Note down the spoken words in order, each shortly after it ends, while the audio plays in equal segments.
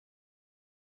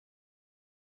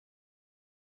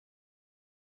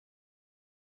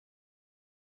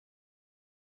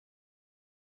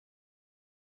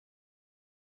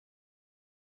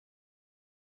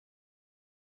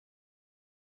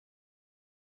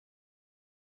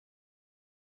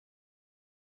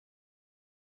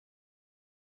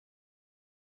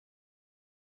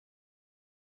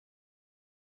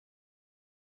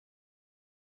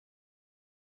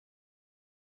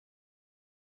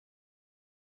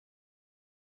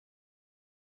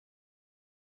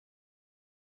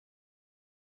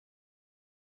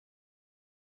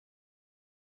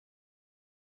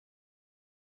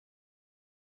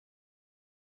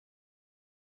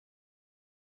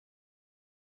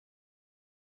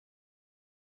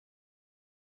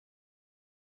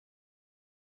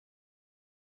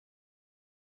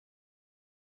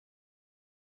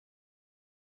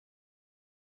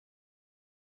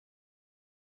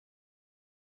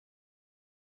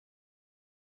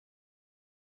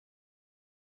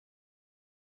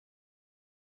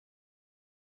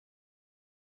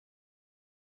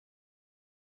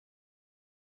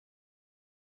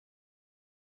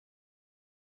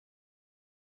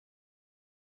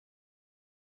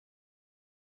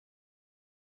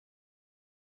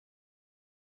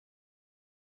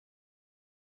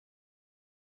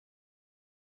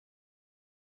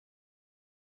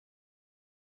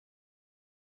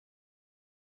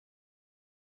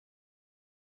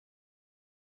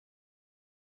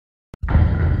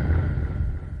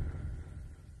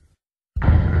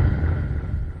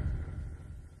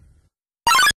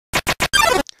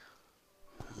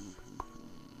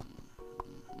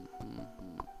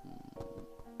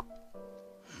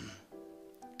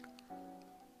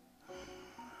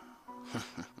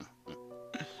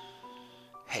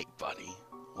Hey, buddy,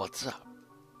 what's up?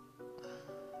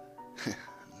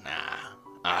 Nah,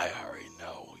 I already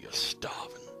know you're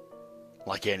starving.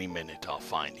 Like any minute I'll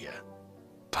find you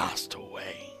passed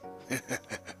away.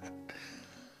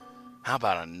 How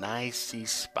about a nicey,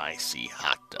 spicy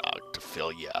hot dog to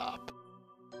fill you up?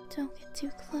 Don't get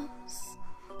too close.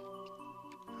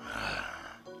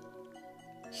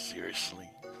 Seriously?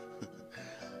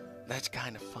 That's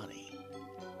kind of funny.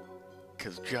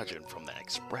 'Cause judging from that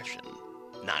expression,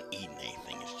 not eating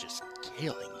anything is just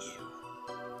killing you.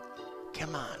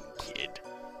 Come on, kid.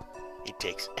 It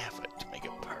takes effort to make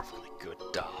a perfectly good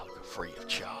dog free of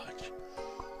charge.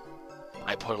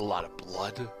 I put a lot of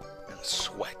blood and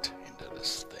sweat into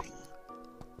this thing.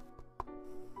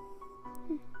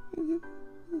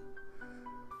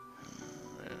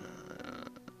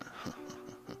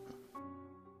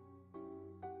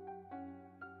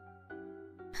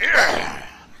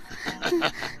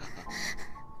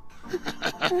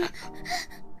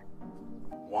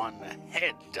 One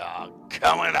head dog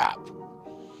coming up.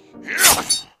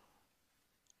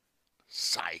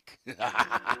 Psych.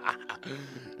 I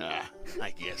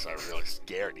guess I really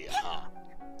scared you, huh?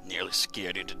 Nearly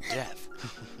scared you to death.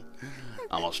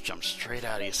 Almost jumped straight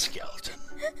out of your skeleton.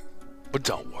 But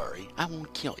don't worry, I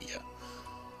won't kill you.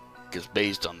 Because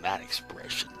based on that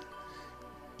expression,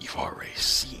 you've already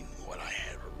seen what I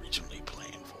had originally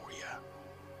planned for you.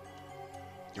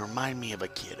 You remind me of a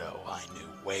kiddo I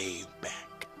knew way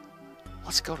back.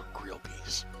 Let's go to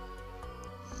Grillby's.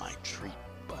 My treat,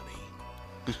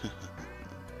 buddy.